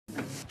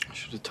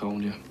should have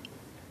told you.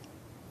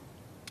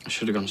 I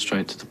should have gone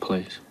straight to the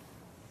police.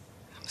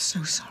 I'm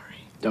so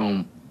sorry.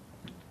 Don't.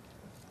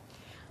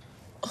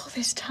 All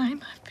this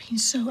time, I've been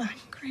so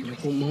angry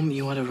with Well, Mum,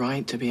 you had a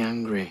right to be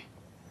angry.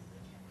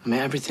 I mean,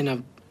 everything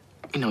I've,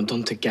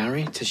 done to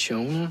Gary, to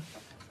Shona,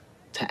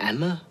 to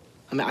Emma.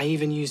 I mean, I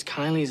even used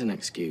Kylie as an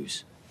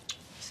excuse.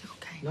 Is it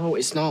okay? No,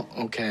 it's not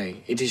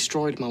okay. It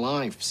destroyed my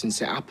life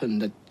since it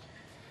happened.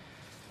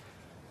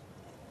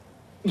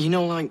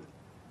 Like,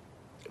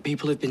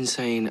 people have been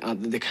saying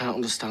that they can't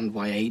understand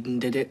why Aiden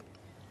did it.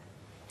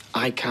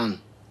 I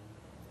can.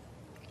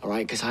 All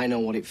right? Because I know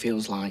what it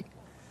feels like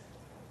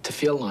to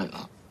feel like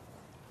that.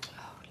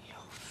 Oh,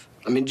 love.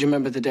 I mean, do you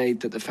remember the day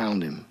that they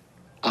found him?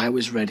 I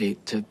was ready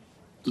to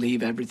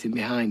leave everything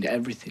behind,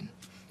 everything,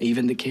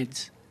 even the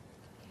kids.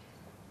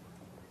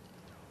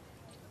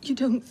 You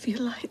don't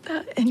feel like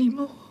that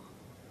anymore?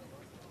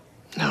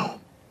 No.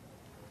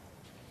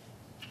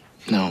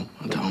 No,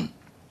 I don't.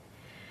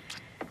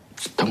 I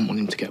just don't want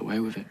him to get away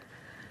with it.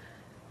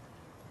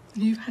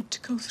 You've had to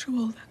go through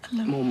all that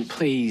alone. Mum,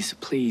 please,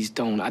 please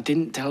don't. I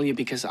didn't tell you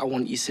because I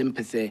want your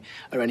sympathy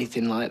or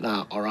anything like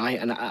that, all right?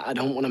 And I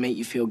don't want to make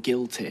you feel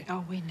guilty.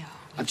 Oh, we know.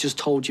 I've just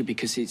told you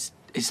because it's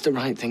the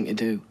right thing to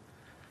do.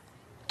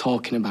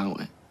 Talking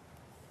about it.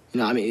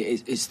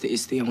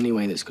 It's the only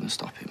way that's going to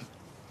stop him.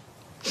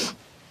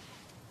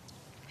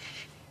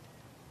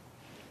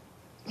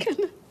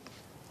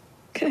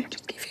 Can I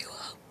just give you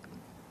up?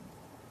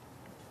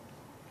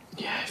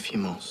 Yeah, if you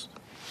must.